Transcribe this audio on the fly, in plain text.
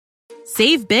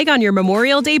Save big on your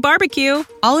Memorial Day barbecue,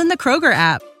 all in the Kroger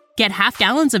app. Get half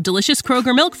gallons of delicious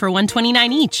Kroger milk for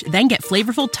 $1.29 each. Then get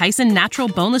flavorful Tyson natural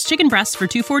boneless chicken breasts for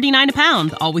 $2.49 a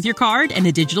pound, all with your card and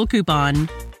a digital coupon.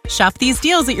 Shop these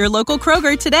deals at your local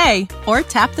Kroger today, or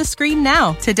tap the screen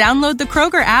now to download the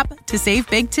Kroger app to save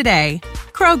big today.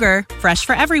 Kroger, fresh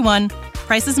for everyone.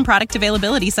 Prices and product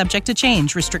availability subject to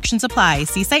change. Restrictions apply.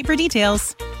 See site for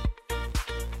details.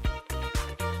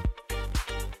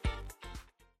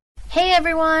 Hey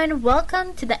everyone,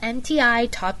 welcome to the MTI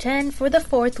Top 10 for the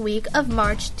 4th week of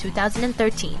March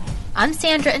 2013. I'm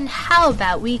Sandra, and how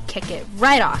about we kick it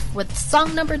right off with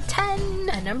song number 10?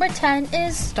 And number 10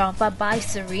 is Stomp Up by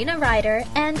Serena Ryder,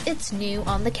 and it's new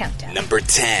on the countdown. Number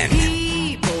 10.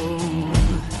 People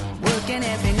working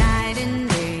every night and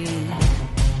day.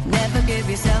 Never give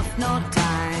yourself no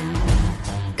time.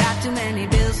 Got too many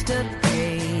bills to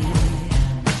pay.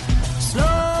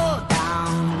 Slow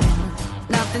down.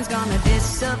 Nothing's gonna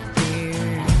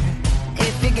disappear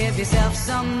if you give yourself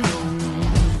some room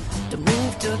to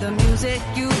move to the music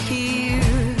you hear.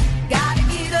 Gotta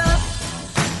get up,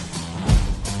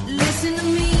 listen to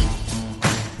me,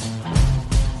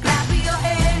 clap your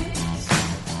hands,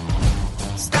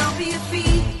 stomp your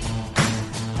feet.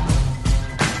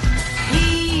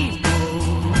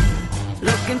 People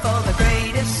looking for the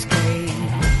great escape,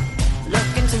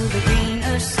 looking to the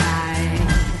greener side,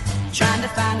 trying to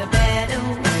find a better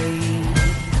way.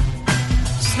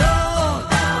 Slow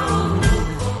down,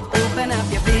 open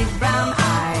up your big brown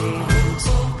eyes,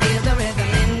 feel the rhythm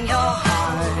in your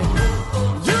heart.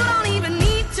 You don't even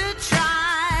need to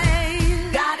try.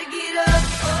 Gotta get up,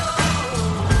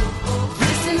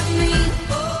 listen to me,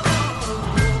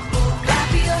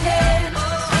 clap your hands,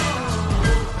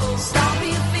 stomp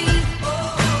your feet.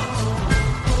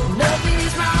 Nothing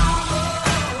is wrong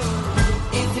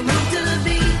if you move to the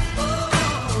beat.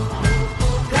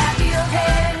 Clap your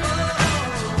hands,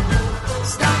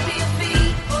 stomp your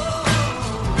feet,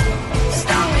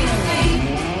 stomp your feet.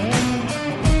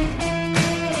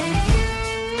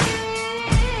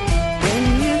 When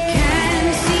you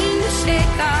can't seem to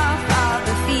shake off all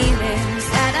the feelings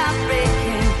that are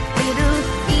breaking, little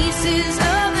pieces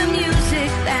of the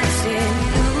music that's in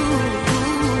you.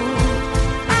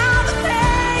 All the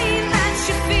pain that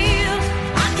you feel,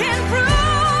 I can't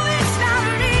prove it's not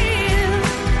real.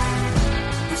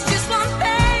 It's just one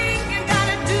thing you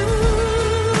gotta do.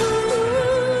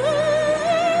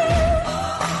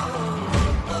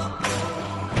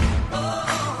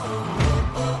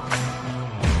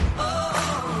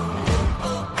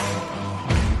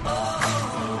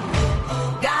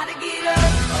 Gotta get up,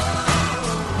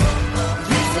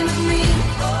 listen to me,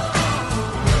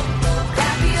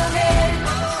 clap your hands,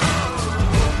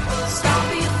 stomp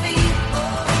your feet.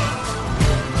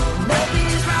 Nothing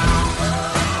is wrong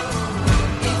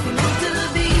if you move to the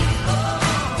beat.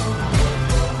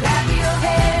 Clap your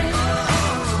hands,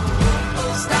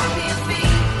 stomp your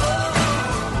feet,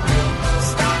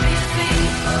 stomp your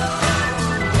feet,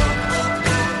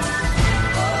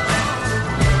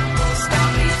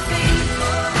 stomp your feet,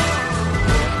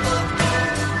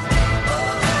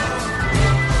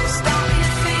 stomp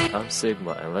your feet. I'm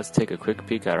Sigma, and let's take a quick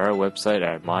peek at our website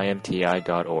at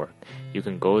mymti.org. You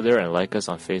can go there and like us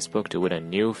on Facebook to win a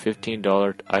new $15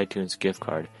 iTunes gift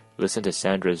card, listen to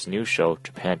Sandra's new show,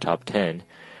 Japan Top 10,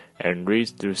 and read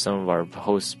through some of our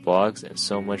hosts' blogs and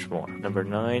so much more. Number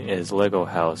 9 is Lego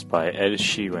House by Ed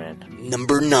Sheeran.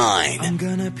 Number 9. I'm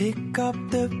gonna pick up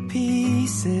the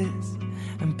pieces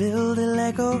and build a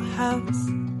Lego house.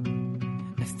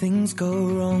 If things go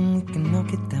wrong, we can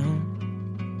knock it down.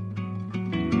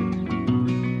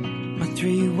 My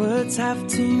 3 words have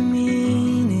 2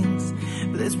 meanings,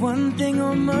 but there's one thing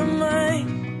on my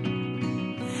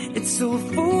mind. It's all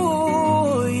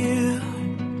for you.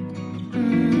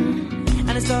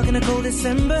 And it's dark in a cold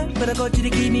December, but I got you to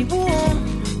keep me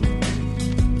warm.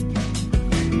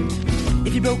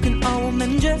 If you're broken, I will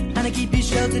mend you, and I keep you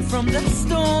sheltered from the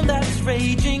storm that's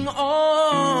raging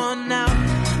on. Now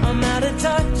I'm out of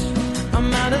touch,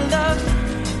 I'm out of love.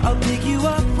 I'll pick you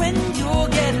up when you're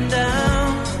getting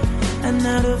down. And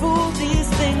out of all these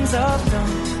things I've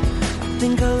done, I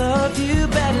think I love you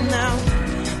better now.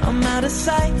 I'm out of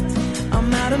sight,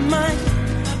 I'm out of mind.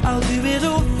 I'll do it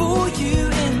all for you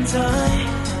in time.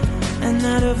 And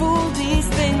out of all these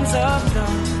things I've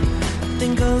done, I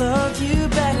think I love you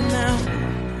better now.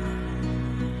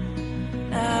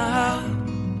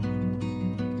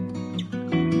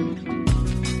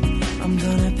 I'm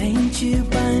gonna paint you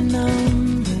by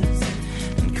numbers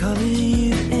and color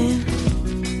you in.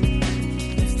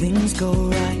 If things go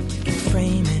right, we can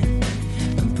frame it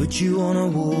and put you on a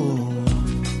wall.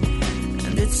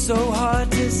 And it's It's so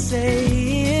hard to say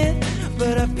it,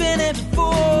 but I've been it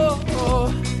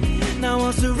before. Now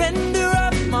I'll surrender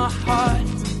up my heart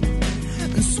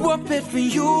and swap it for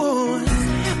yours.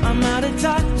 I'm out of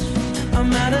touch,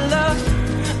 I'm out of love.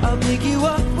 I'll pick you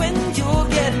up when you're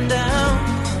getting down.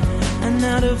 And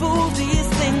out of all these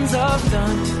things I've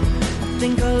done, I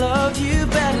think I love you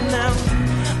better now.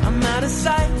 I'm out of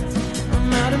sight,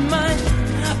 I'm out of mind.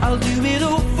 I'll do it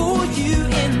all for you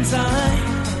in time.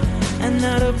 And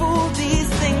out of all these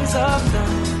things I've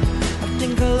done, I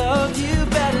think I love you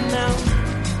better now.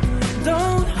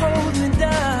 Don't hold me down.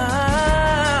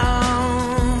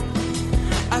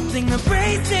 I think the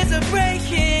braces are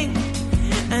breaking,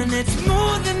 and it's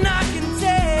more than I can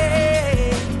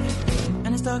take.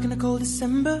 And it's dark in the cold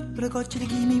December, but I got you to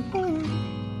keep me warm.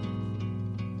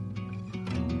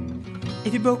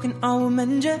 If you're broken, I will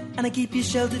mend you, and I keep you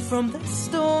sheltered from the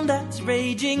storm that's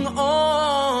raging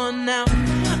on. Now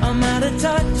I'm out of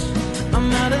touch,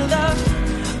 I'm out of love.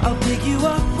 I'll pick you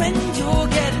up when you're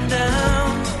getting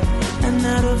down. And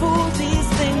out of all these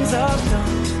things I've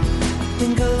done, I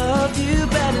think I love you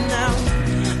better now.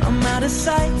 I'm out of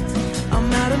sight,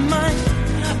 I'm out of mind.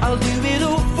 I'll do it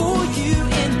all for you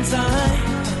in time.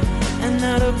 And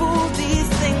out of all these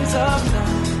things I've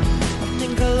done, I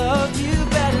think I love you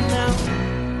better now.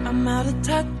 I'm out of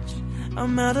touch,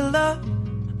 I'm out of love.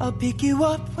 I'll pick you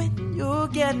up when you're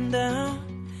getting down.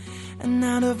 And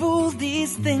out of all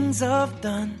these things I've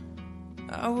done,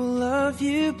 I will love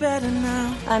you better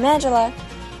now. I'm Angela.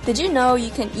 Did you know you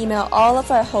can email all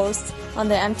of our hosts on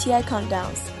the MTI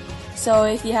countdowns? So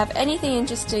if you have anything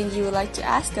interesting you would like to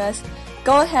ask us,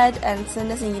 go ahead and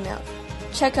send us an email.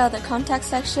 Check out the contact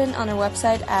section on our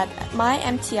website at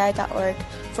mymti.org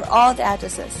for all the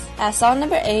addresses. As song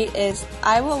number 8 is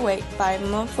I Will Wait by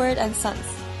Mumford & Sons.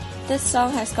 This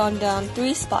song has gone down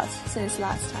 3 spots since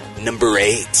last time. Number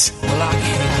 8. Well, I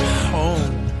came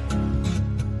home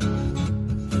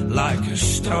like a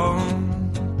stone,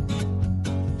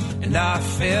 and I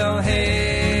fell heavy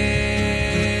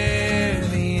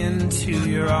into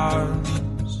your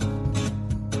arms.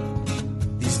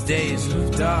 These days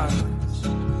of darkness,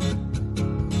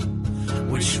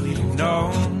 which we've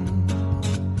known,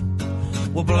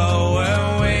 will blow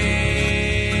away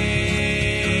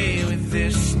with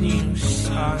this new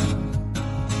sun.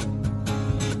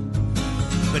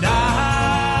 But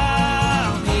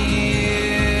I'll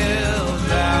kneel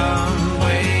down,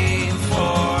 wait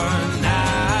for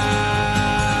now.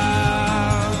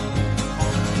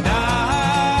 And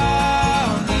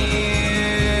I'll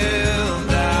kneel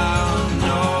down,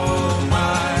 know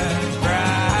my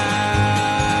ground.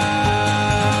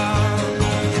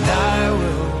 And I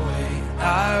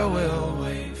will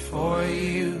wait for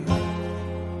you.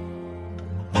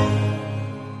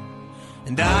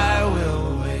 And I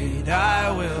will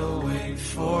wait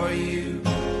for you.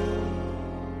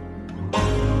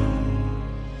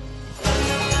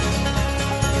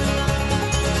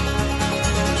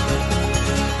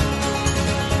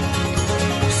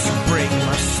 So break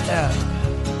my step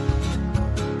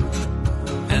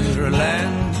and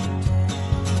relent.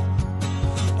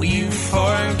 Well, you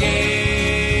forgave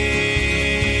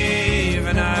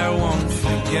and I won't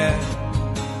forget.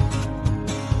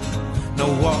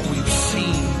 Know what we've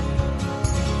seen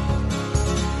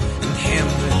and him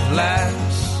with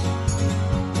less.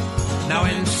 Now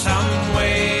in some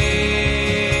way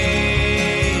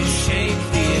shape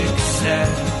the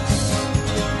excess.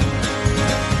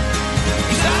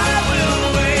 'Cause I will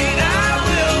wait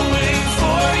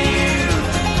for you.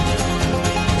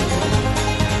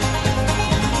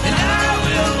 And I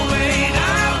will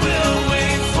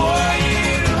wait for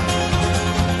you.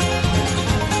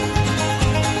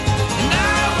 And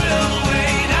I will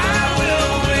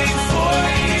wait for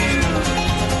you.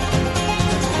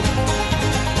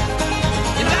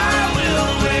 And I will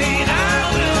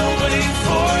wait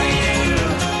for you.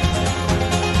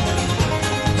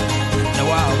 Now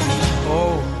I'll be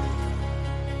bold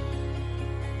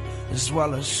as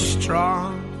well as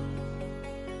strong,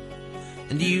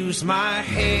 and use my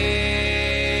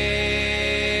head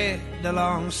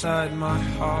alongside my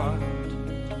heart.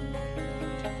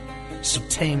 So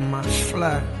tame my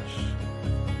flesh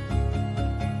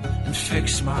and fix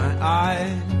my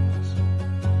eyes.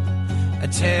 A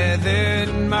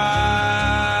tethered mind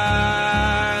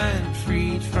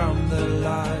freed from the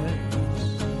lies.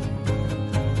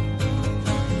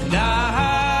 And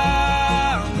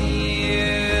I'll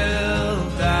kneel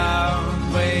down,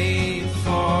 wait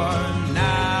for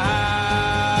now.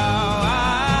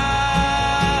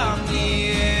 I'll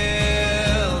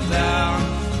kneel down,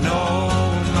 know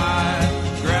my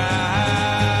ground.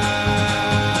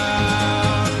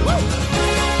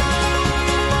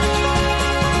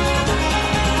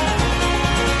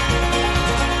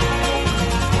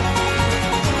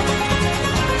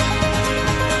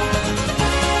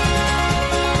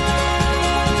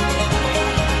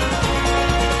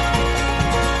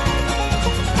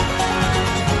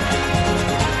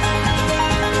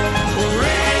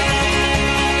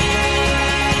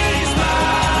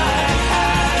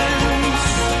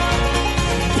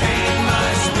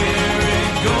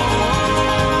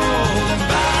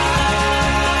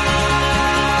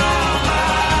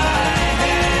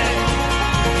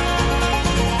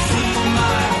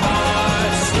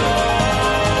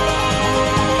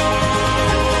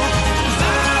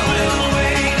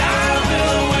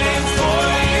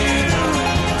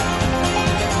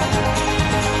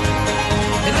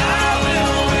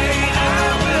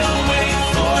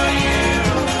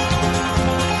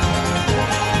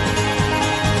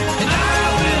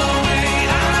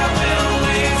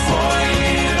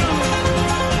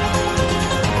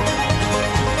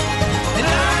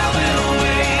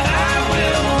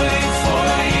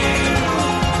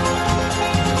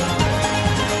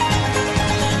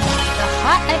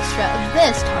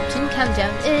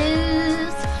 countdown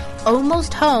is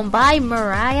Almost Home by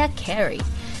Mariah Carey.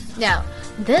 Now,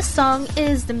 this song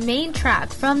is the main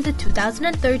track from the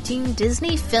 2013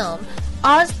 Disney film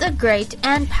Oz the Great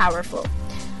and Powerful,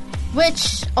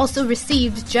 which also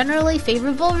received generally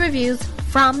favorable reviews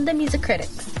from the music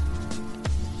critics.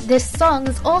 This song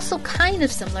is also kind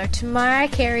of similar to Mariah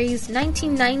Carey's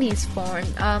 1990s form,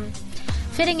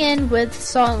 fitting in with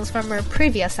songs from her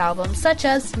previous albums such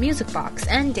as Music Box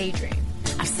and Daydream.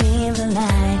 I've seen the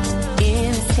light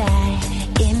in the sky,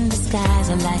 in the skies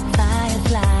are like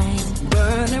fireflies,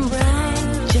 burning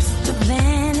bright, just to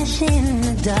vanish in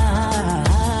the dark.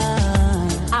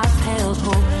 I've held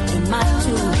hope in my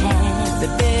two hands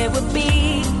that there would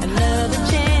be another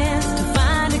chance to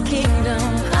find a kingdom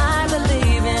I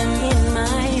believe in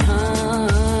my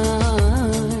heart.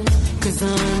 'Cause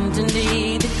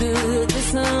underneath the good there's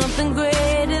something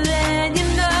greater than you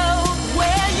know.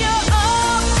 When you're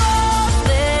almost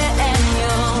there and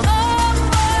you're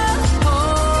almost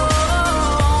home,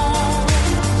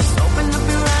 just open up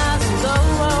your eyes and go,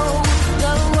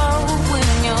 go. When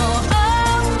you're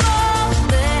almost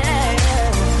there,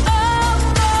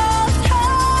 almost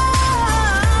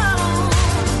home,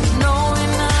 no,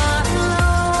 you're not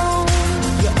alone.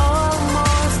 You're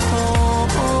almost home.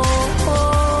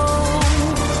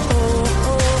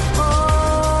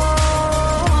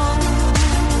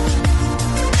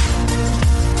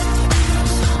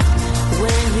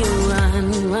 When you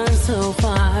run so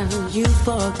far, you've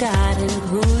forgotten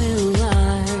who you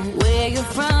are. Where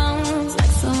you're from is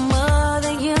like some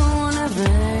other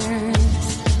universe.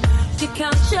 You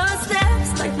count your steps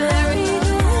like they're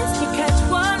events. You catch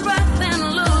one breath and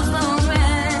lose the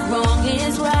rest. Wrong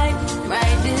is right,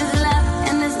 right is left,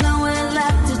 and there's nowhere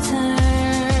left to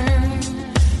turn.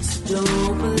 So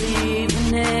don't believe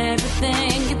in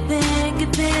everything you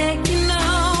think you know.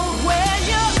 When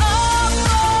you're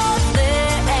almost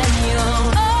there and you're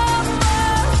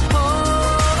almost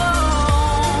home,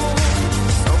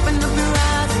 just open up your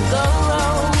eyes and go.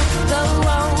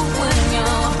 When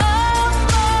you're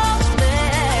almost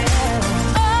there,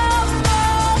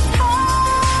 almost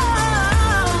home,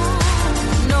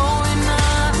 no, you're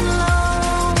not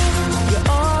alone. You're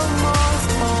almost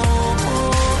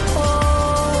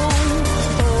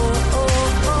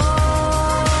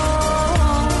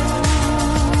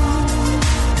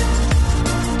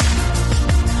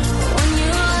When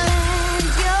you let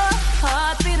your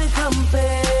heart be the compass,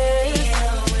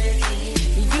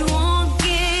 you won't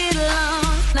get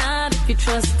lost, not if you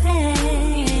trust it.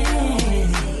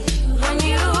 When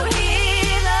you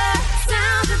hear the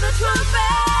sound of the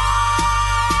trumpet,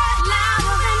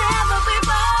 louder than ever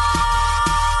before.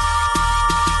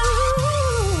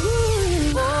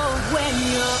 When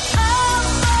you're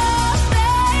almost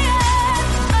there,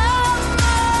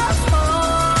 almost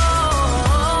home,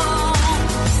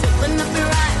 just open up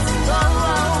your eyes and go.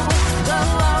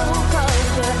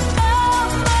 'Cause you're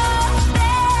almost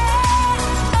there,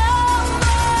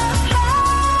 almost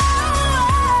home.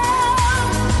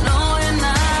 No, you're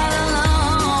not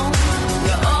alone.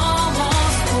 You're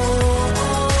almost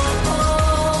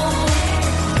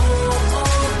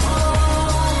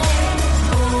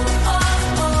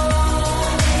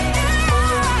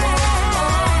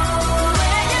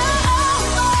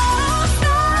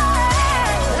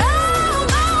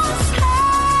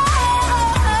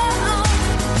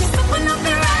Just open up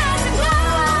your eyes and go.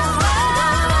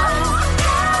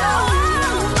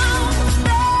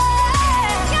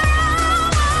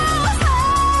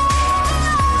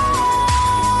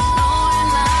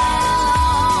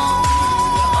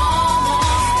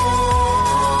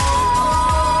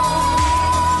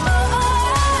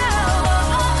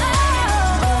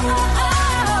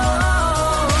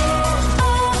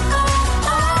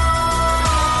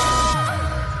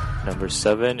 Number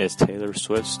 7 is Taylor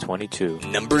Swift's 22.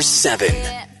 Number 7.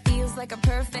 It feels like a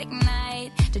perfect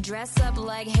night to dress up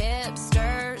like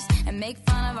hipsters and make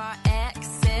fun of our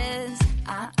exes.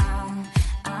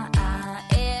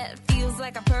 It feels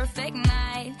like a perfect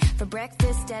night for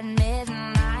breakfast at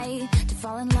midnight to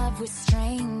fall in love with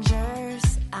strangers.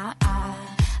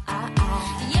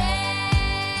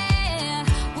 Yeah,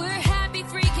 we're happy,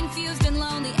 free, confused, and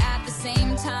lonely at the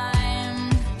same time.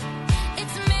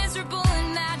 It's miserable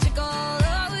and magical.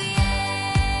 Oh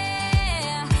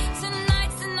yeah,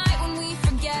 tonight's the night when we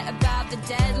forget about the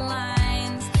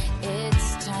deadlines. It's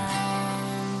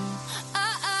time.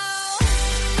 Uh-oh,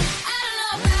 I don't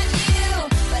know about you,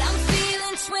 but I'm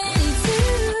feeling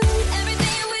 22.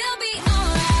 Everything will be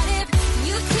alright if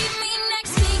you keep me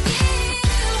next to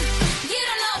you. You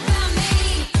don't know about me,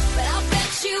 but I'll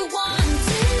bet you want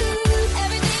to.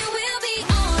 Everything will be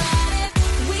alright if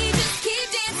we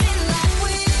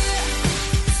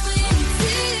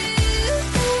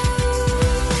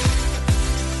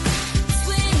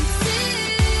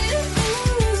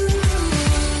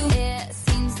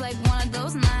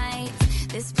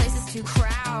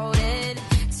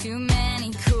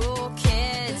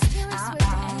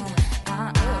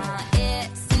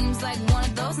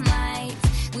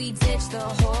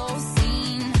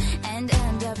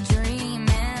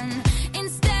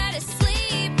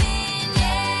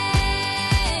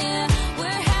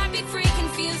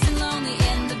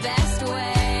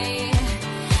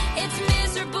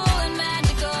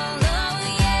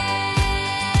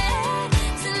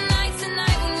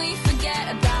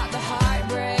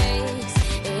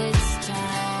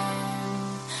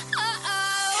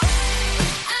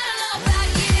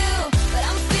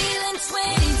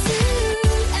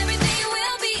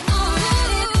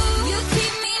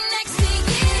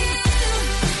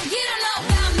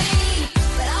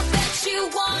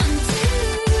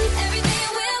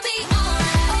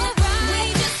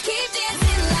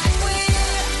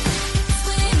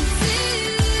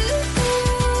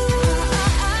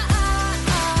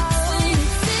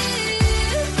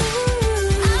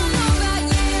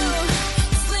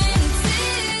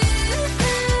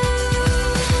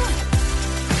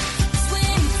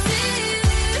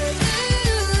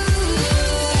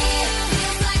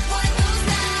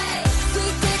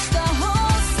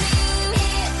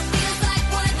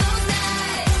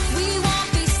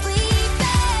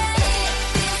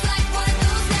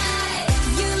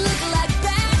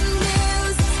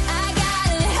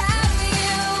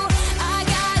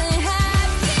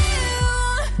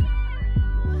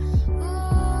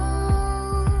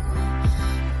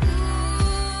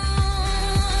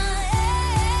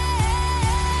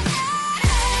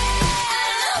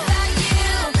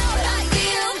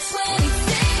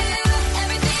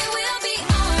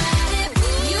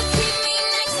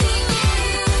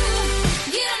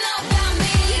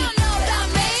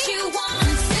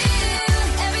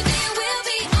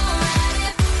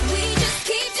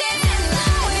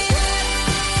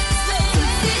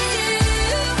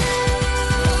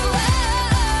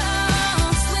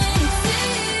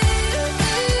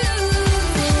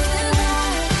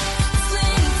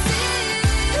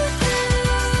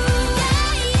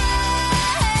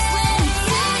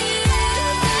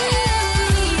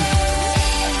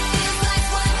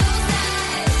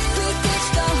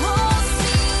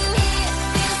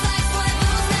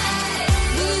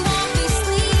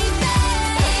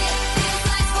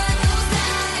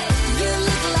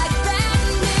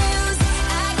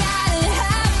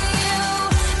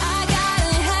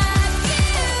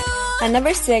At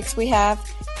number 6, we have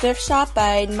Thrift Shop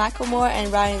by Macklemore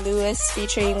and Ryan Lewis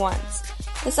featuring Ones.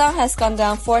 The song has gone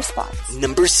down 4 spots.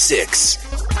 Number 6.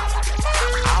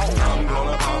 I'm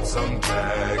gonna pop some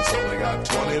tags. Only got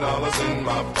 $20 in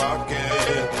my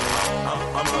pocket.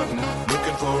 I'm hunting,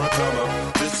 looking for a come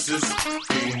up. This is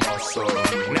being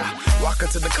awesome. Now, walk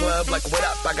into the club like, what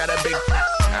up? I got a big...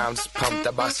 I'm just pumped.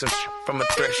 I bought some from a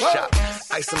thrift shop.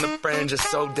 Ice on the fringe is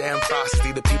so damn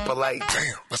frosty. The people like,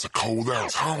 damn, that's a cold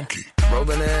ass honky.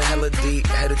 Rolling in hella deep,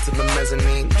 headed to the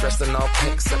mezzanine. Dressed in all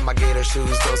pink, set my gator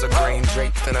shoes. Those are green,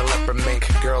 draped in a leopard mink.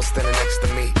 Girl standing next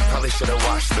to me. Probably should have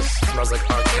washed this. Smells like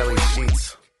R. Kelly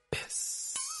sheets.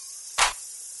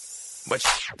 But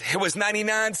it was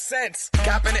 99 cents.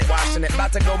 Copping it, washing it.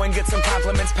 About to go and get some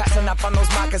compliments. Passing up on those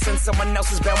moccasins. Someone else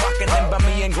has been walking in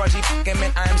bummy and grungy fucking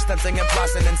man. I am stunting and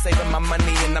flossing and saving my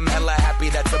money. And I'm hella happy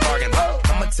that's a bargain.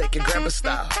 I'ma take your grandpa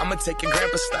style. I'ma take your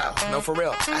grandpa style. No, for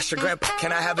real. Ask your grandpa,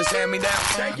 can I have his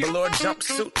hand-me-down? Velour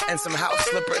jumpsuit and some house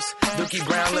slippers. Dookie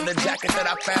brown leather jacket that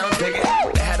I found. Dig it.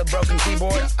 It had a broken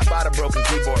keyboard. I bought a broken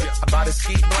keyboard. I bought a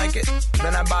ski blanket.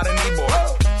 Then I bought a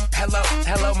kneeboard.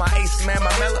 Hello, my ace man,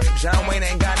 my mellow. John Wayne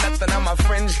ain't got nothing on my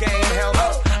fringe game, hell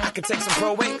no. I could take some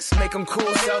pro wings, make them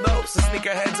cool, sell those. The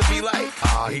sneakerheads will be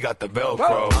like, he got the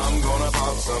Velcro. I'm gonna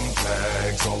pop some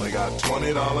tags, only got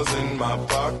 $20 in my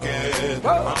pocket.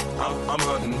 I'm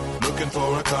hunting, looking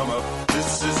for a come up.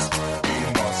 This is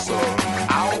being awesome.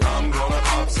 I'm gonna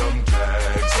pop some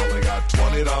tags, only got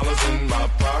 $20 in my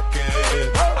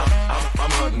pocket.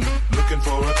 I'm hunting, looking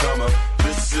for a come up.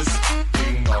 This is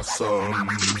being awesome.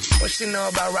 What she know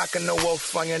about rocking the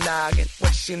wolf on your noggin?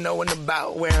 What she knowin'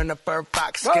 about wearing a fur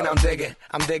fox skin? I'm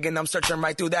digging, I'm searching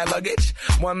right through that luggage.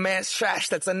 One man's trash,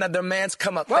 that's another man's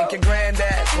come up. Thank your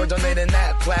granddad for donating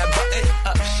that plaid button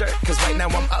up shirt. Cause right now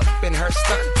I'm up in her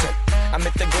stunt. I'm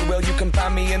at the Goodwill, you can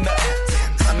find me in the...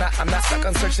 I'm not stuck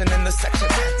on searching in the section.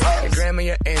 Your grandma,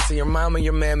 your auntie, your mama,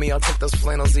 your mammy. I'll take those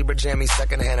flannel zebra jammies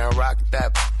secondhand and rock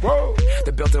that. Whoa.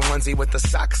 The built-in onesie with the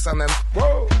socks on them.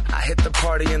 Whoa. I hit the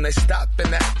party and they stop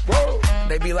in that. Whoa.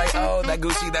 They be like, oh, that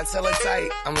Gucci, that's hella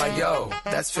tight. I'm like, yo,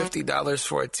 that's $50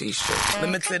 for a t-shirt.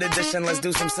 Limited edition, let's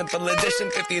do some simple edition.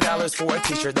 $50 for a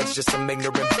t-shirt, that's just some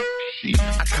ignorant.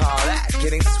 I call that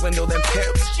getting swindled and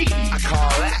pimped. I call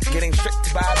that getting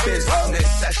tricked by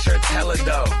business. That shirt's hella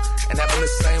dope. And having the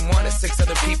same one as 6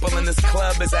 other people in this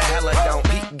club is a hella don't.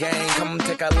 Peep gang, come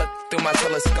take a look through my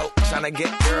telescope. Tryna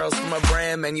get girls from a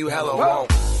brand, man, you hella won't.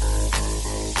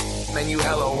 Man, you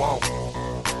hella won't.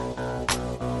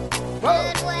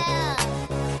 Goodwill.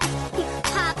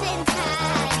 Poppin'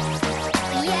 tags.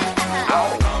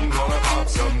 Yeah. I'm gonna pop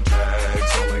some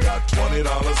tags. Only got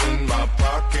 $20 in my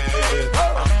pocket.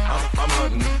 I'm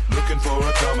hunting, looking for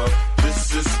a come up.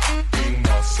 This is being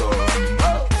awesome.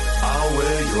 I'll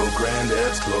wear your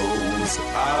granddad's clothes.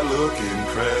 I look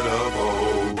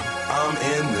incredible. I'm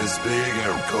in this big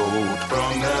air coat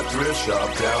from that thrift shop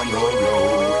down the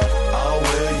road. I'll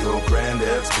wear your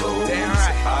granddad's clothes. Damn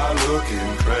right. I look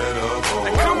incredible.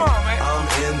 Hey, come on, man. I'm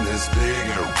in this big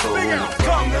air coat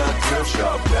from that thrift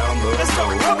shop down the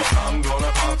road. I'm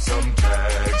gonna pop some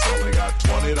tags. Only got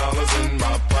 $20 in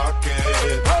my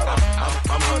pocket.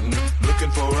 I'm hunting,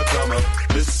 looking for a come up.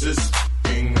 This is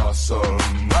being awesome.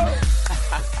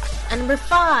 And number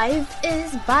 5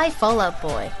 is by Fall Out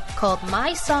Boy, called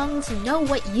My Songs Know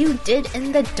What You Did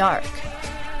in the Dark,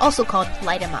 also called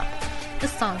Light 'Em Up.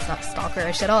 This song's not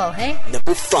stalkerish at all, hey?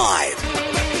 Number 5.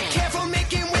 Careful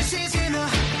making wishes in a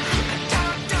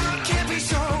dark, can't be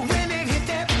sure when they hit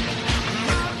that.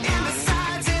 In the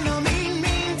sides in the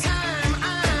meantime,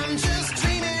 I'm just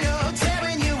dreaming of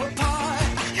tearing you apart.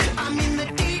 I'm in the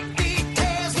deep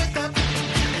details with the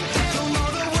devil. No,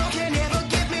 the world can never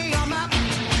get me on my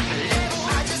level.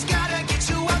 I just gotta get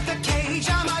you out the cage.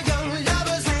 I'm a young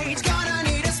lover's rage, gonna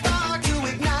need a spark to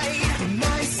ignite.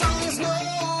 My songs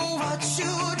know what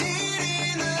you did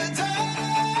in the dark.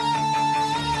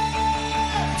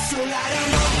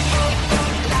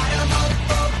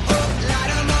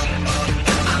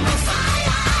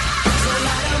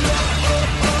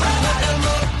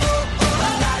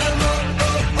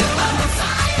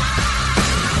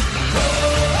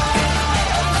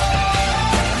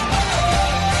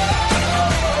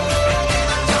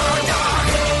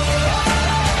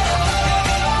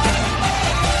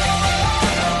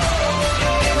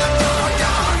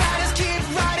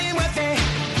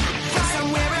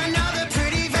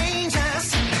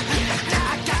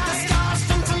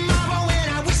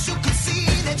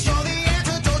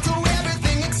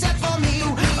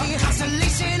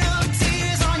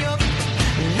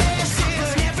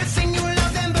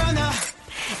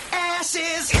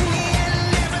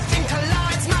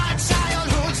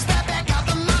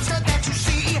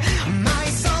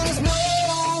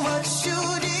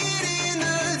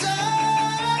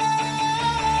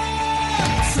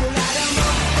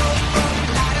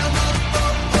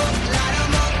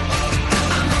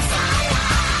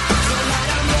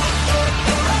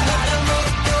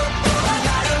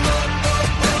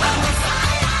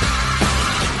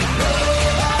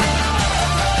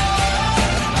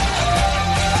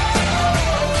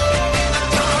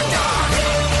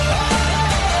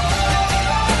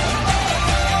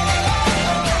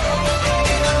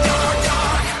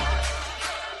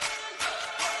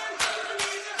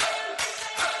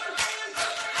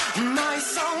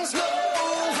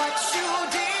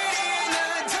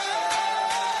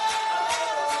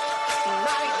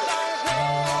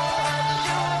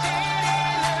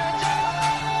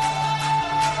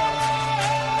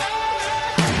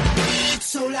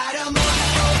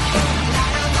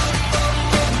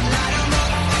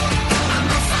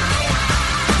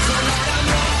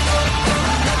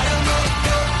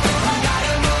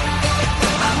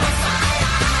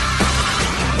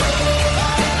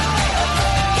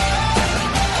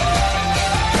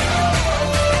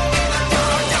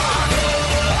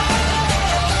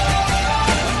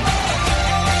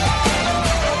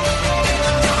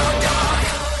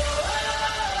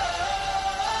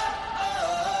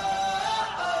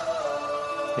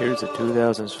 is a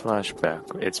 2000s flashback.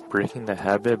 It's Breaking the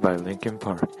Habit by Linkin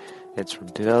Park. It's from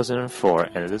 2004,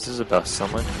 and this is about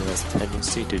someone who has a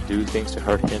tendency to do things to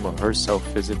hurt him or herself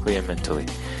physically and mentally.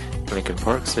 Linkin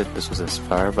Park said this was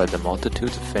inspired by the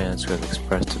multitudes of fans who have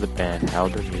expressed to the band how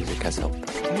their music has helped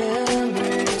them.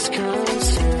 Memories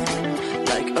consume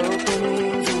like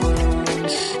opening the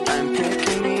wounds. I'm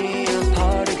picking me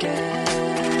apart again.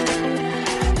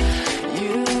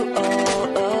 You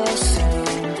all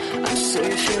assume I'm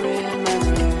safe here in my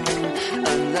room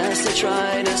unless I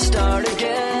try to start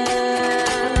again.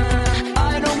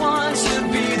 I don't want to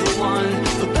be the one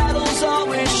the battles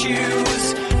always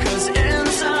choose, 'cause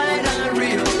inside I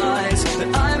realize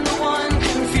that I'm the one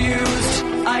confused.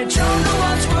 I don't know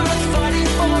what's worth fighting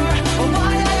for or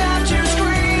why I have to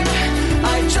scream.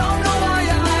 I don't know why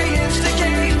I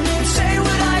instigate and say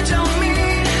what I don't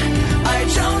mean. I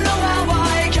don't know how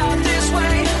I got this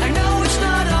way. I know it's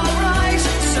not alright,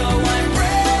 so I'm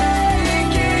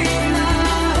breaking the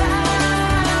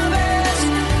habits.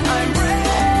 I'm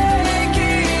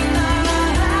breaking the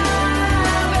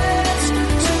habits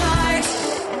tonight.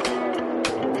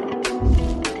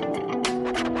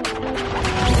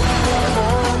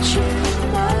 Watching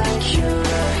my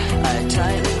cure, I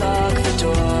tightly lock the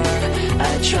door.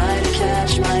 I try to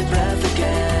catch my breath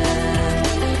again.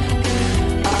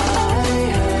 I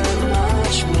hurt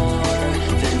much more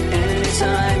than any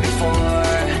time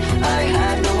before. I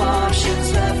had no options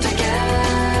left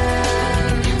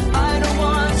again. I don't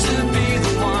want to be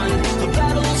the one the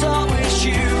battles always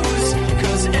choose,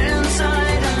 'cause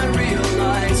inside I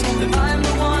realize that I'm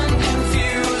the one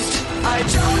confused. I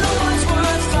don't know what's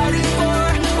worth fighting for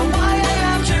or why I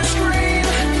have to scream.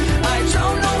 I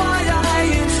don't know why I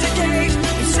instigate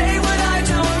and say what I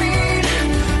don't mean.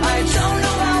 I don't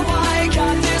know how I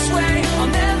got this way.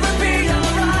 I'll never be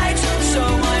alright, so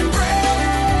I'm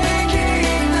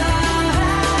breaking the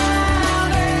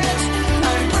habit.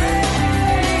 I'm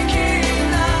breaking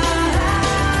the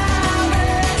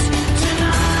habit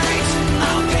tonight.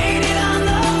 I'll paint it on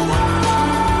the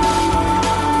walls,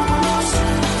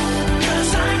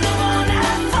 'cause I'm the one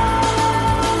that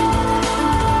falls.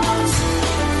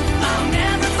 I'll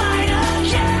never fight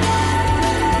again,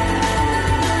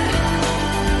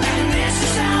 and this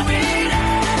is how it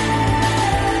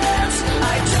ends.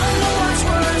 I don't know what's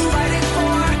worth fighting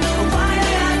for or why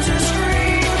I had to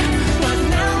scream, but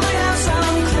now I have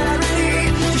some clarity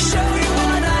to show you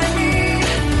what I mean.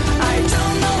 I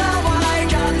don't know how I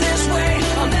got this way.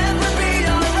 I'll never be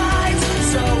alright,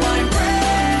 so I'm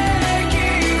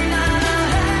breaking the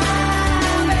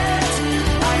habit.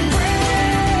 I'm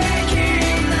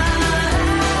breaking the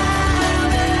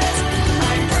habit.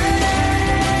 I'm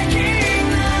breaking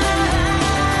the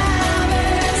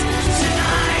habit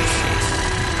tonight.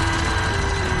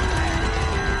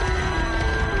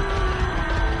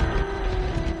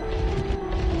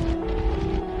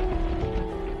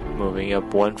 Moving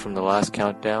up one from the last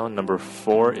countdown, number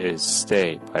 4 is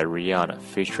Stay by Rihanna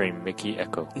featuring Mickey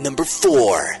Echo. Number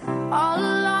 4. All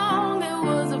along it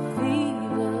was a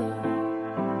fever,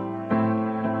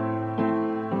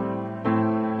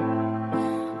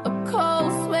 a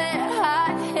cold sweat,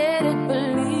 hot-headed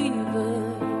believer.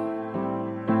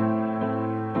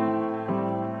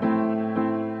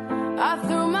 I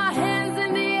threw my hands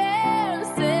in the air and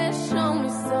said, show me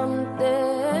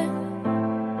something.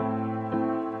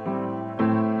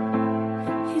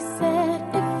 He said,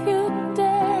 if you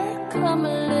dare, come a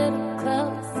little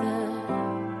closer.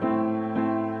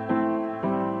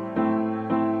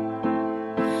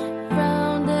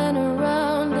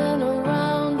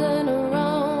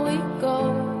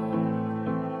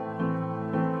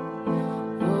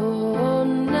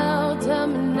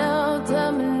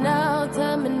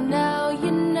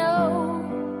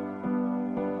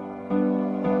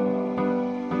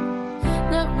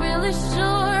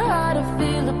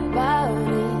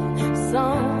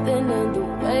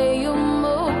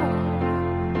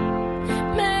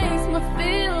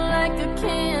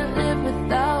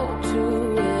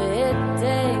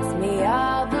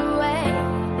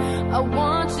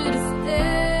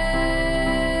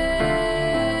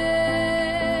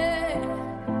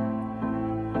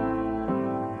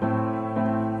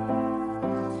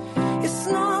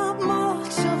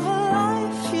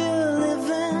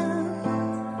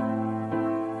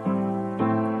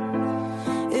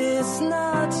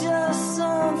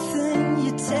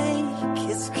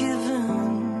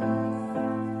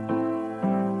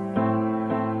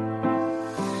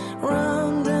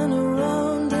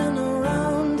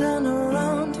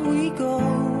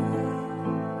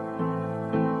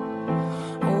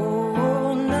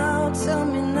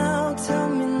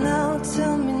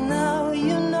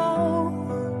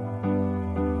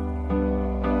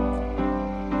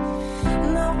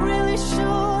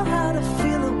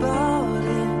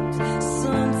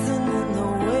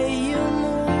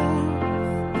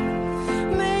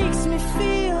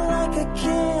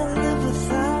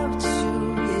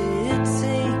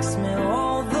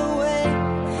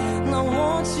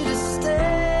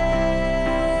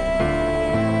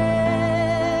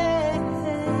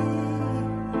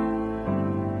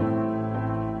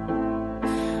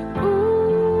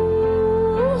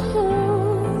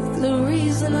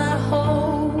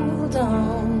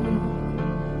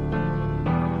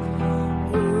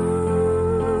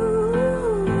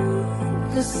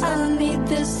 'cause I need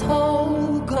this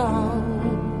whole gone.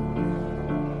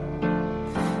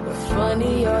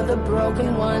 Funny, you're the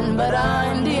broken one, but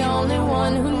I'm the only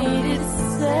one who needed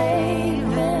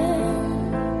saving.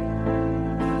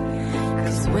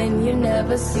 'Cause when you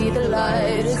never see the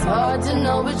light, it's hard to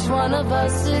know which one of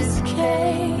us is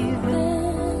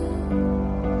caving.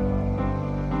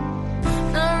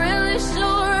 Not really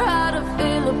sure how to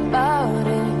feel about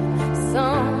it.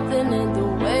 Something in the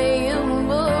way you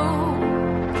move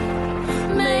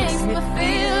makes me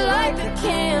feel like I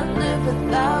can't live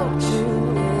without you.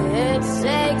 It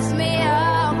takes me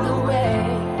out the way.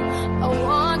 I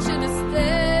want you to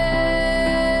stay.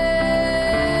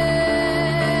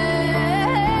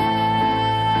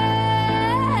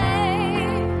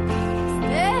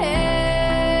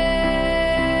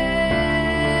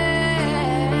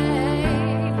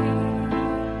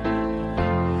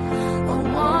 I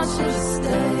want you to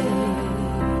stay.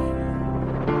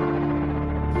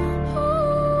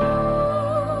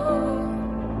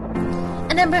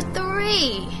 And number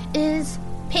 3 is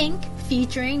Pink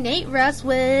featuring Nate Russ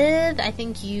with, I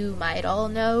think you might all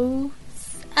know,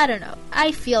 I don't know,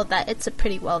 I feel that it's a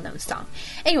pretty well-known song.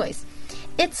 Anyways,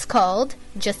 it's called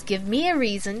Just Give Me a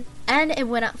Reason, and it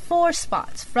went up 4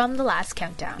 spots from the last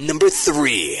countdown. Number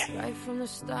 3. Right from the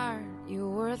start, you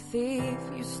were a thief,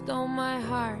 you stole my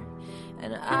heart,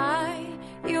 and I,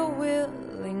 your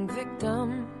willing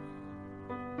victim.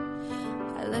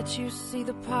 I let you see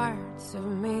the parts of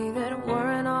me that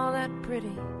weren't all that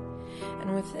pretty,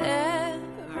 and with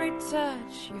every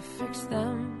touch you fixed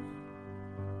them.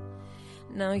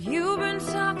 Now you've been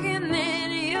talking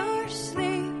in your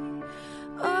sleep.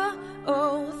 Oh,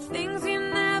 oh, things you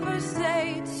never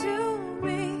say to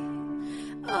me.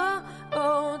 Oh,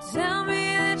 oh, tell me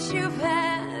that you've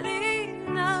had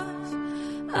enough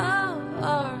of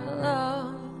our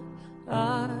love,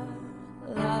 our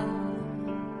love.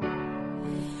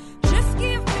 Just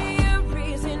give me a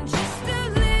reason, just a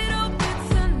little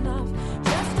bit's enough.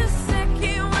 Just a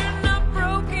second, we're not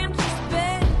broken, just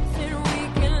bent, and we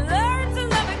can learn to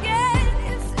love again.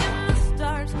 It's in the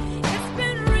stars.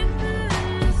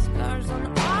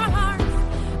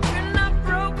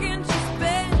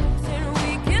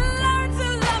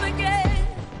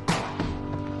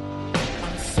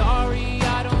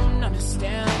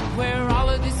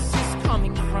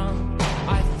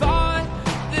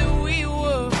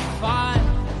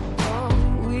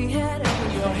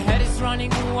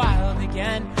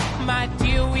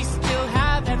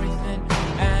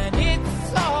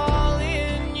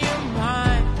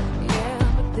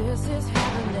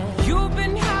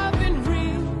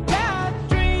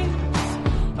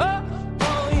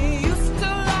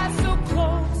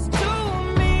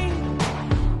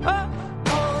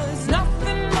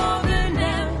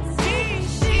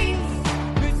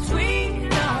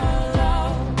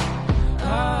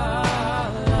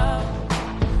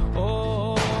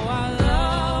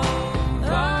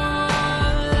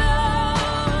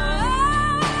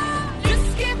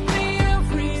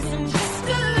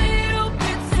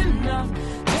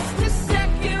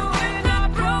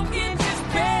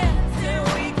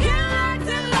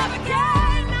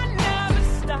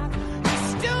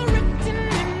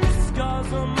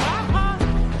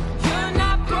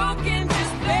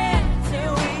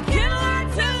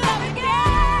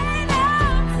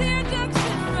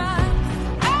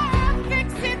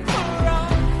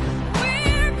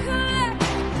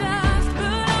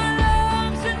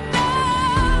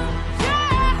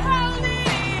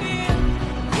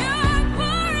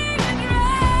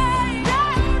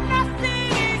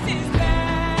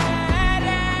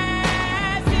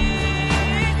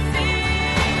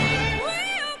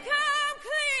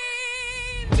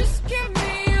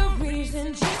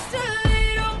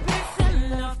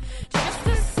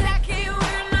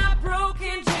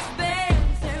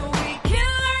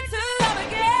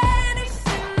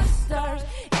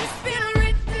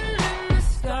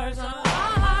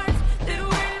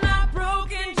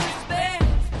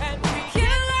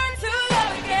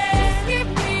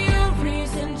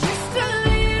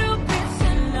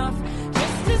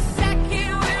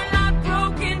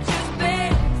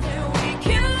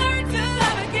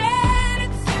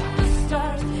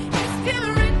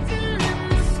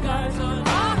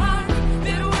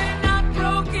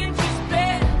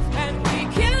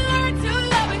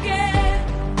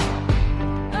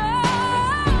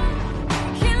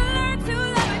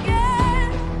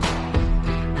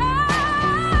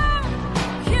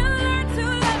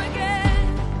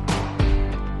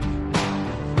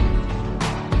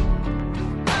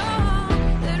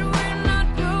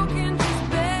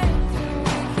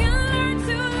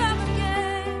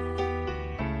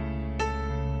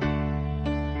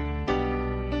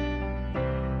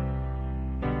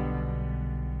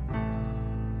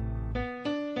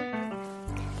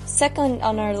 Second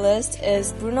on our list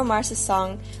is Bruno Mars's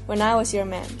song, When I Was Your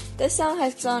Man. This song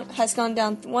has gone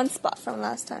down one spot from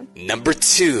last time. Number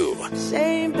 2.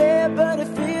 Same bed, but it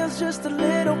feels just a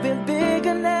little bit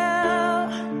bigger now.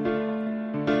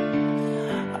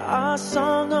 Our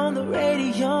song on the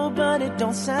radio, but it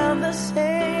don't sound the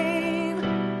same.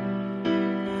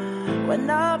 When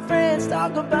our friends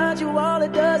talk about you, all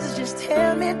it does is just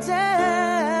tear me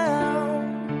down.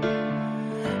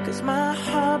 'Cause my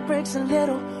heart breaks a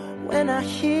little when I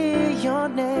hear your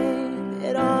name.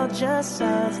 It all just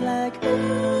sounds like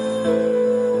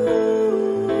ooh.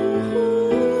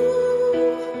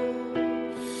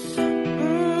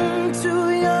 Too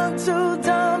young, too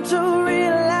dumb to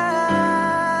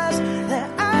realize that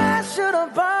I should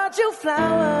have bought you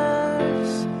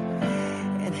flowers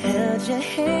and held your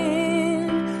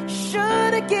hand.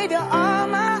 Should have gave you all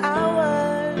my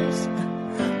hours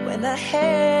when I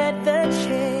had the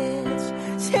chance.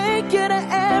 Take you to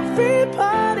every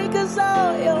party, 'cause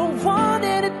all you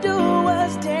wanted to do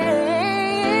was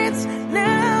dance.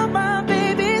 Now my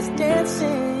baby's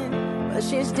dancing, but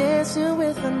she's dancing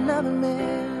with another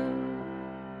man.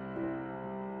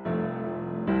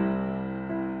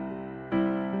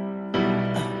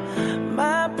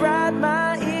 My pride,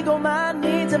 my ego, my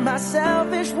needs, and my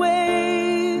selfish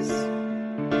ways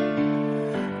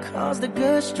caused a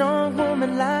good, strong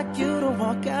woman like you to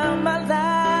walk out my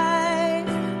life.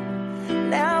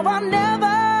 Now I'll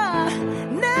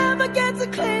never get to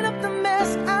clean up the mess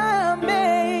I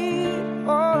made.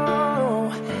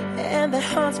 Oh, and that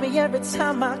haunts me every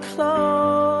time I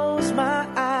close my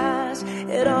eyes.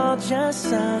 It all just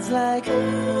sounds like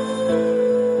ooh.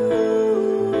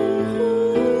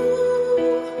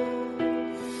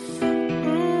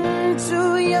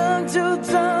 Too young, too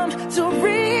dumb to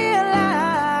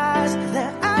realize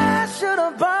that I should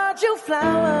have bought you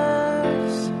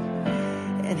flowers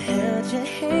and held your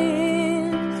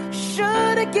hand.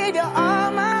 Should have gave you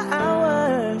all my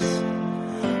hours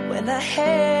when I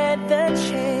had the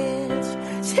chance.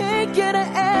 Take you to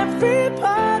every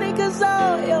party, 'cause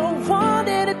all you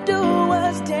wanted to do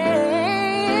was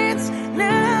dance.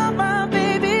 Now my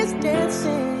baby's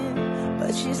dancing,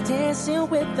 but she's dancing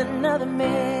with another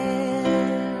man.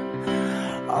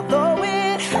 Although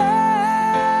it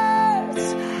hurts,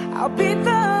 I'll be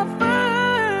the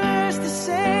first to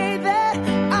say that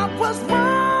I was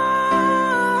wrong.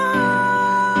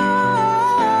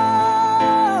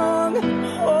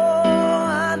 Oh,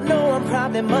 I know I'm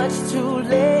probably much too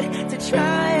late to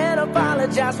try and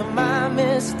apologize for my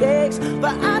mistakes,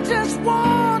 but I just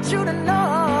want you to know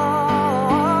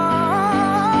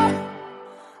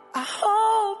I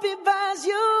hope he buys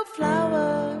you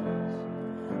flowers.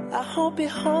 I hope he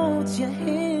holds your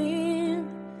hand,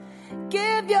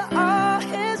 give you all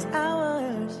his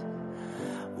hours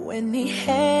when he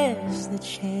has the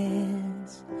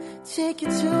chance. Take you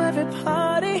to every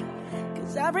party,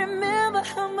 'cause I remember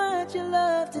how much you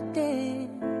love to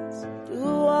dance. Do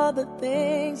all the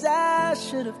things I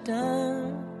should have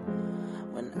done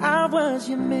when I was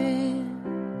your man.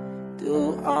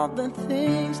 Do all the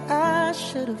things I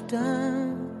should have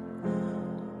done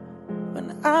when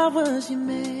I was your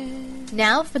man.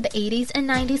 Now for the 80s and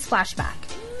 90s flashback.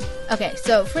 Okay,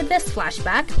 so for this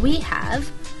flashback, we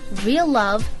have Real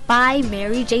Love by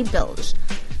Mary J. Blige.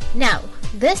 Now,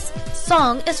 this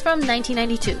song is from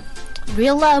 1992.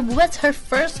 Real Love was her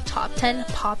first top 10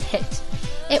 pop hit.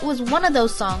 It was one of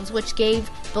those songs which gave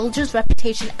Bilge's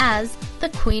reputation as the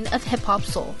queen of hip-hop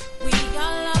soul. We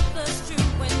got lovers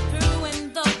through and through,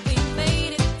 and though we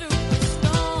made it through the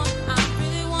storm, I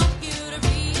really want you to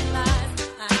realize,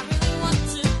 I really want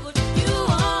to put you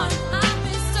on. I've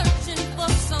been searching for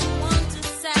someone to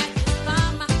satisfy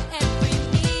my every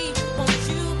need. Won't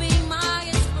you be my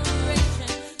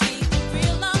inspiration? Be the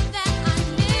real love that I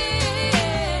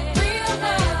need. Real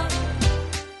love.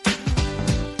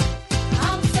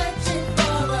 I'm searching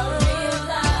for a real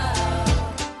love.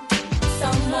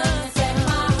 Someone to set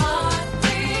my heart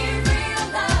free.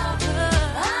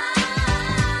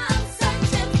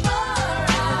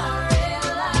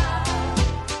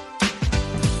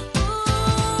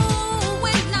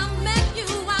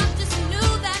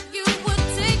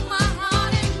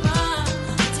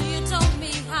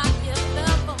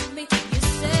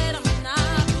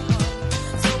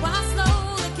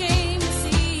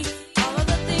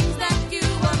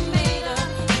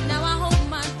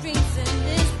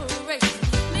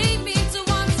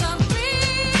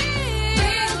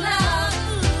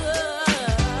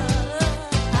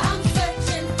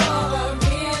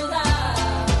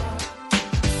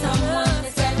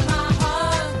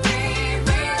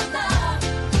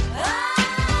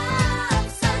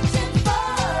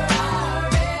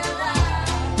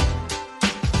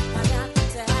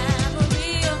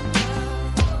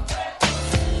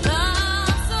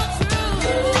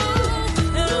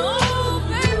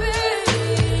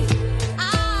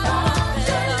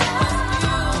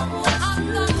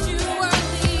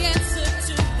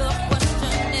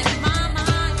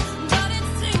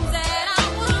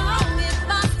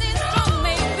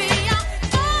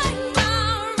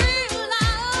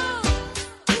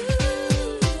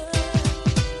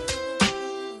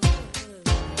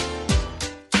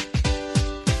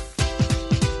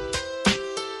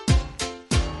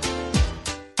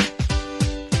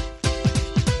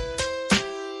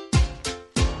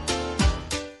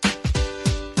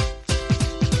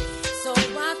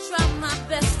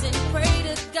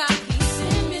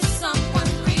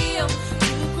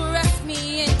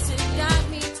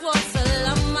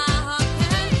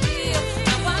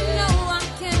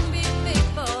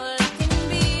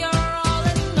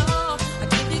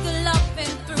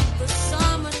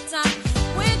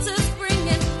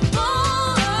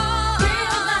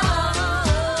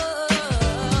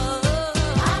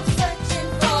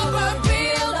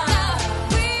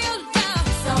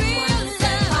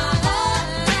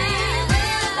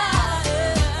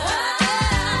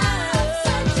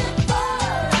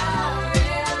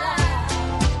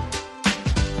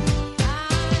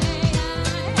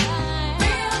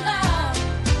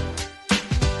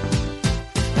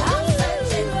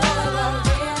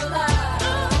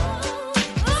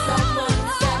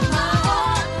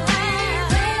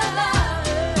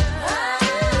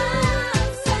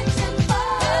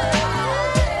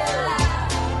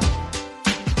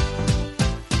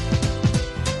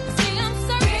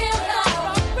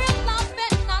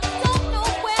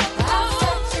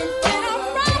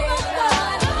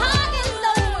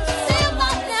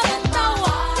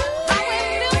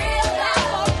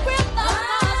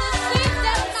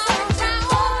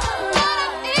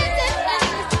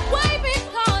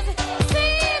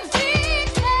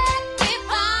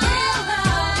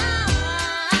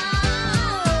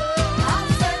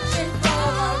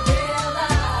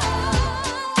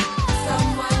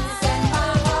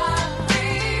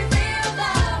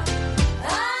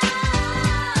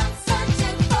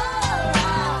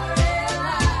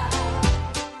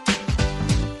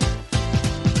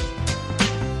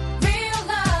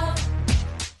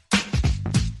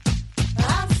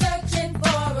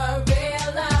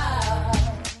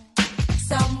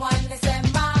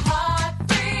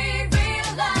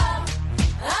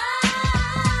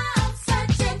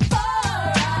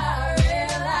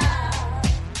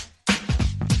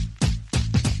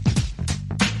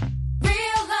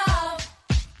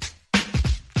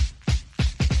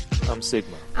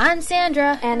 Sigma. I'm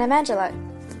Sandra. And I'm Angela.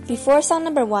 Before song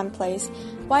number 1 plays,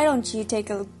 why don't you take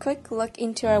a quick look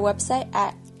into our website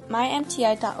at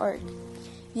mymti.org.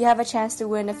 You have a chance to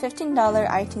win a $15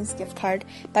 iTunes gift card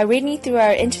by reading through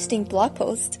our interesting blog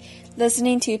posts,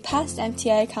 listening to past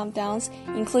MTI countdowns,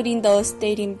 including those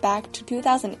dating back to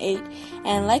 2008,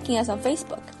 and liking us on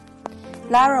Facebook.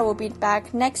 Lara will be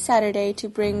back next Saturday to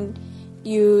bring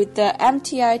you the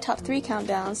MTI Top 3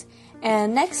 countdowns,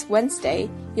 and next Wednesday,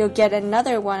 you'll get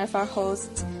another one of our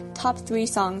hosts' top 3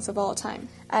 songs of all time.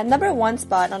 At number 1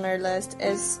 spot on our list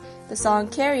is the song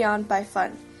Carry On by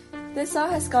Fun. This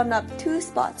song has gone up 2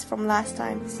 spots from last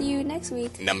time. See you next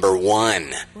week. Number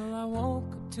 1. Well, I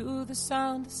woke up to the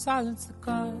sound of silence. The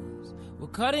cars were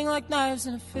cutting like knives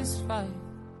in a fist fight.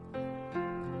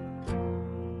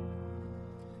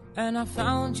 And I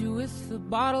found you with a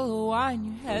bottle of wine,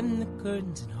 your head in the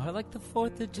curtains, and heart like the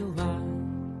 4th of July.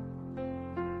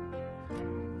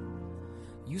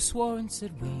 You swore and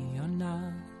said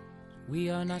we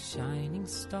are not shining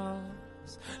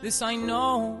stars. This I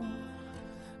know,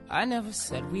 I never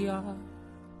said we are.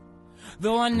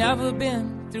 Though I never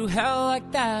been through hell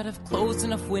like that, I've closed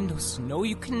enough windows to know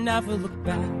you can never look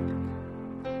back.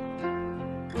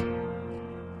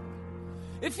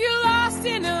 If you're lost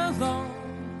and alone,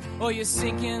 or you're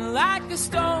sinking like a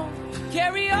stone,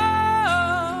 carry on.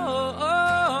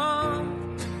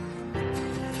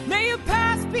 May your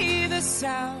past be the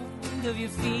sound of your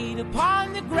feet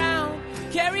upon the ground.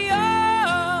 Carry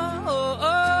on.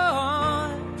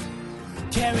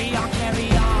 Carry on,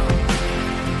 carry on.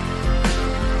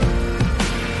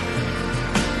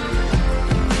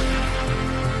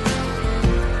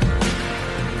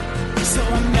 So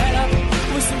I met up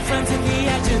with some friends at the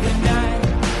edge of the night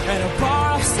at a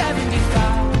bar off 75.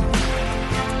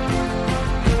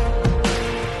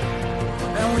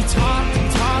 And we talked and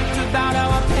talked about how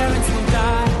our parents will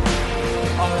die,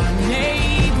 all our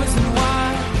neighbors and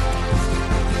wives.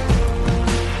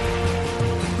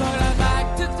 But I'd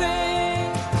like to think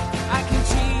I can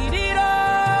cheat it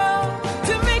all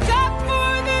to make up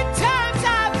for the times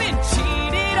I've been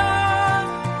cheated on.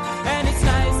 And it's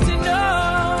nice to know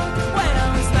when I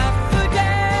was left for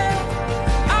dead,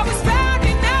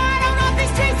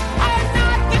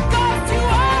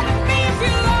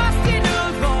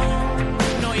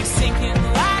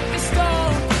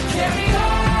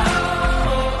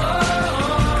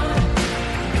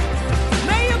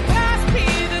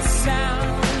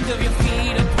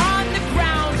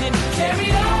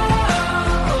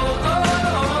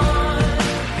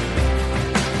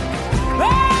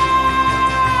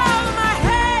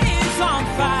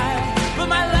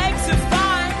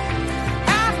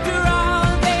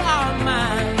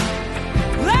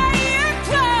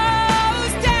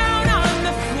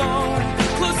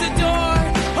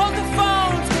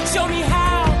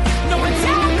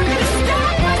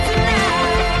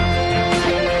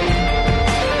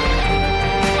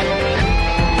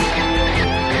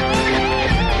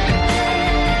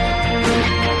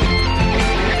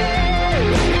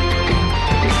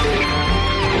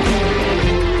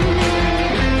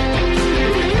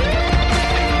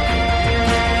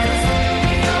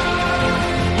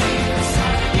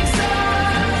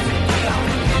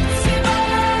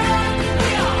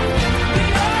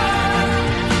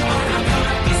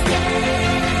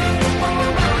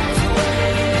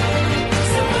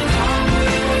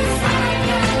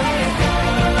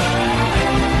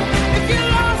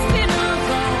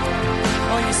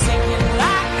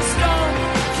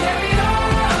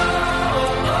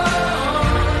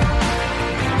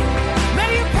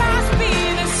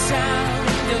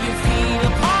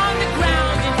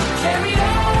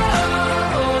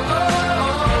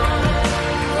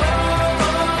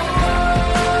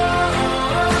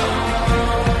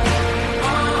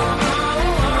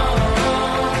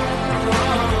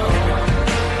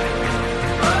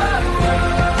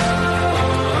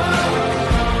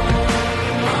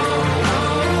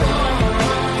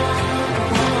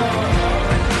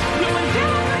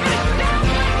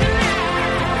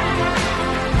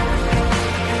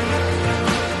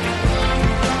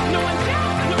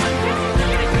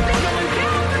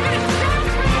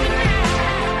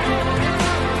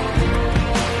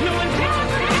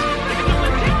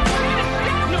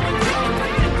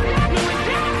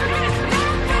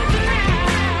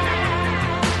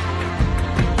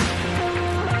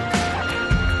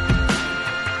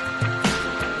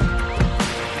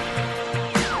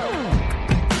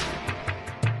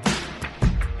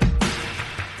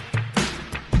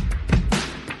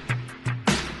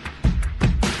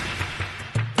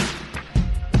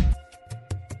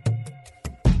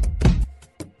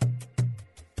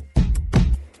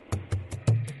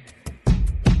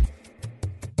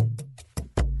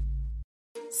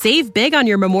 Save big on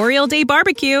your Memorial Day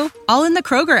barbecue, all in the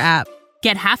Kroger app.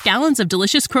 Get half gallons of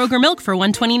delicious Kroger milk for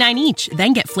 $1.29 each.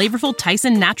 Then get flavorful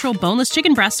Tyson natural boneless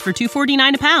chicken breasts for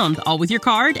 $2.49 a pound, all with your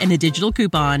card and a digital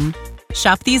coupon.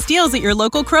 Shop these deals at your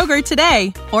local Kroger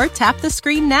today, or tap the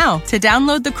screen now to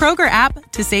download the Kroger app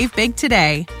to save big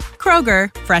today.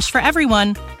 Kroger, fresh for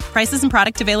everyone. Prices and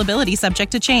product availability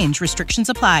subject to change. Restrictions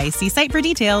apply. See site for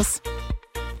details.